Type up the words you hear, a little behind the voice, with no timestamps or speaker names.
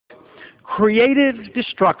creative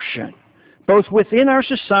destruction, both within our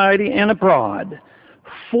society and abroad.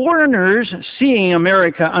 Foreigners seeing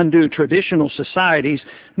America undo traditional societies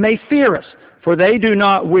may fear us, for they do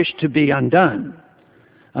not wish to be undone.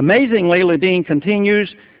 Amazingly, Ledeen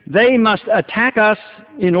continues, they must attack us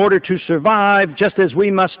in order to survive, just as we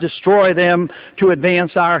must destroy them to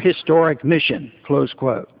advance our historic mission, close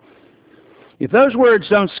quote. If those words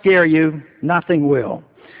don't scare you, nothing will.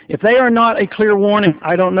 If they are not a clear warning,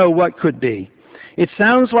 I don't know what could be. It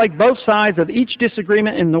sounds like both sides of each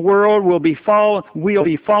disagreement in the world will be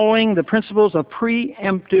following the principles of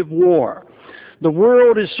preemptive war. The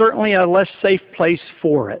world is certainly a less safe place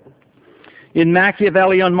for it. In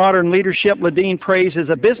Machiavelli on Modern Leadership, Ledeen praises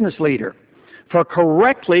a business leader for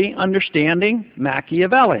correctly understanding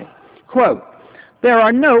Machiavelli. Quote, there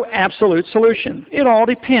are no absolute solutions. It all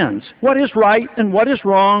depends. What is right and what is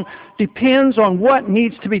wrong depends on what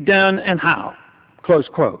needs to be done and how. Close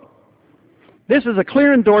quote. This is a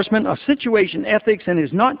clear endorsement of situation ethics and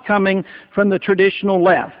is not coming from the traditional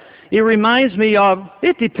left. It reminds me of,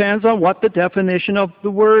 it depends on what the definition of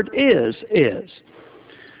the word is.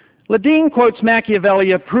 Ledeen quotes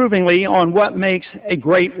Machiavelli approvingly on what makes a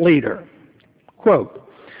great leader. Quote,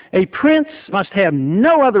 a prince must have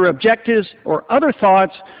no other objectives or other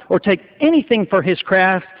thoughts or take anything for his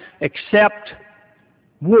craft except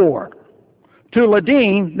war. To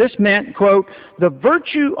Ledeen, this meant, quote, the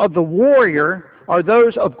virtue of the warrior are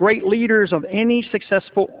those of great leaders of any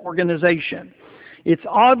successful organization. It's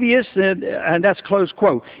obvious, and that's close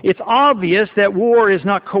quote, it's obvious that war is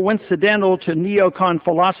not coincidental to neocon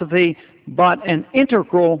philosophy, but an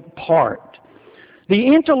integral part. The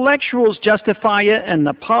intellectuals justify it and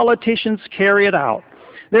the politicians carry it out.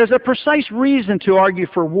 There's a precise reason to argue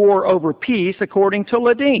for war over peace, according to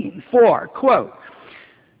Ledeen. For, quote,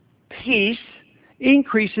 peace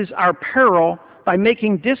increases our peril by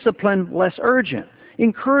making discipline less urgent,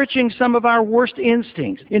 encouraging some of our worst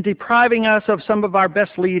instincts, and depriving us of some of our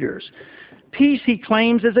best leaders. Peace, he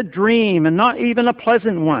claims, is a dream and not even a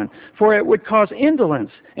pleasant one, for it would cause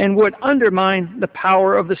indolence and would undermine the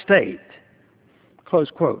power of the state. Close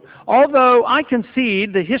quote. Although I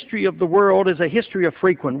concede the history of the world is a history of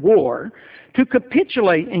frequent war, to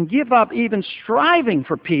capitulate and give up even striving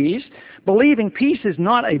for peace, believing peace is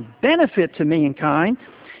not a benefit to mankind,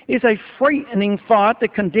 is a frightening thought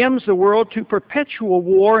that condemns the world to perpetual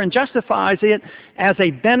war and justifies it as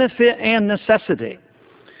a benefit and necessity.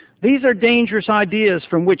 These are dangerous ideas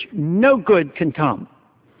from which no good can come.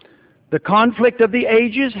 The conflict of the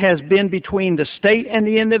ages has been between the state and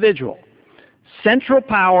the individual, central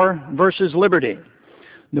power versus liberty.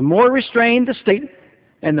 The more restrained the state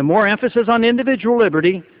and the more emphasis on individual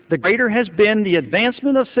liberty, the greater has been the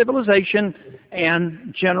advancement of civilization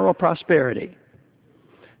and general prosperity.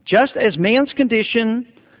 Just as man's condition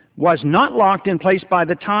was not locked in place by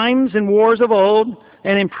the times and wars of old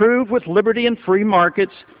and improved with liberty and free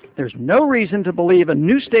markets, there's no reason to believe a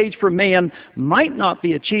new stage for man might not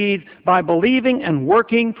be achieved by believing and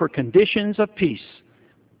working for conditions of peace.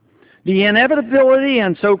 The inevitability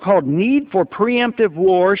and so-called need for preemptive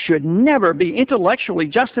war should never be intellectually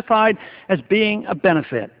justified as being a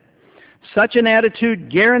benefit. Such an attitude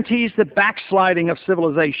guarantees the backsliding of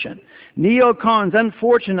civilization. Neocons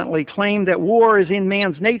unfortunately claim that war is in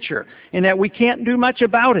man's nature and that we can't do much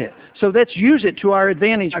about it. So let's use it to our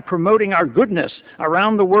advantage by promoting our goodness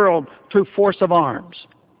around the world through force of arms.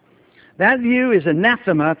 That view is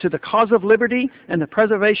anathema to the cause of liberty and the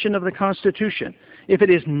preservation of the Constitution. If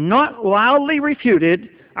it is not loudly refuted,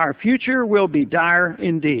 our future will be dire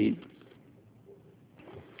indeed.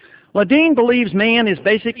 Ledeen believes man is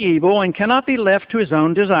basic evil and cannot be left to his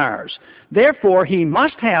own desires. Therefore, he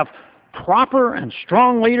must have proper and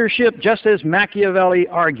strong leadership, just as Machiavelli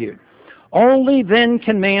argued. Only then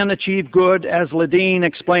can man achieve good, as Ledeen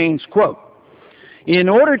explains, quote, in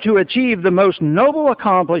order to achieve the most noble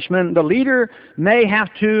accomplishment, the leader may have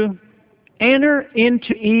to enter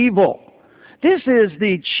into evil. This is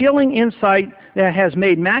the chilling insight that has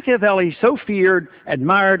made Machiavelli so feared,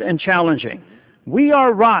 admired, and challenging. We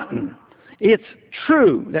are rotten. It's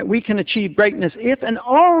true that we can achieve greatness if and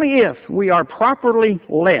only if we are properly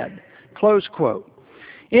led. Close quote.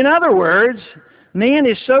 In other words, man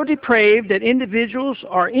is so depraved that individuals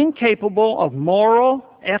are incapable of moral,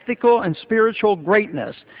 ethical, and spiritual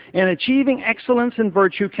greatness, and achieving excellence and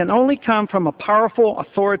virtue can only come from a powerful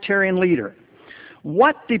authoritarian leader.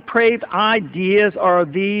 What depraved ideas are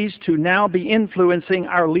these to now be influencing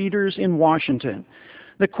our leaders in Washington?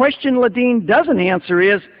 The question Ledeen doesn't answer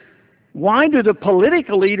is, why do the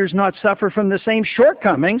political leaders not suffer from the same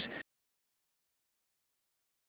shortcomings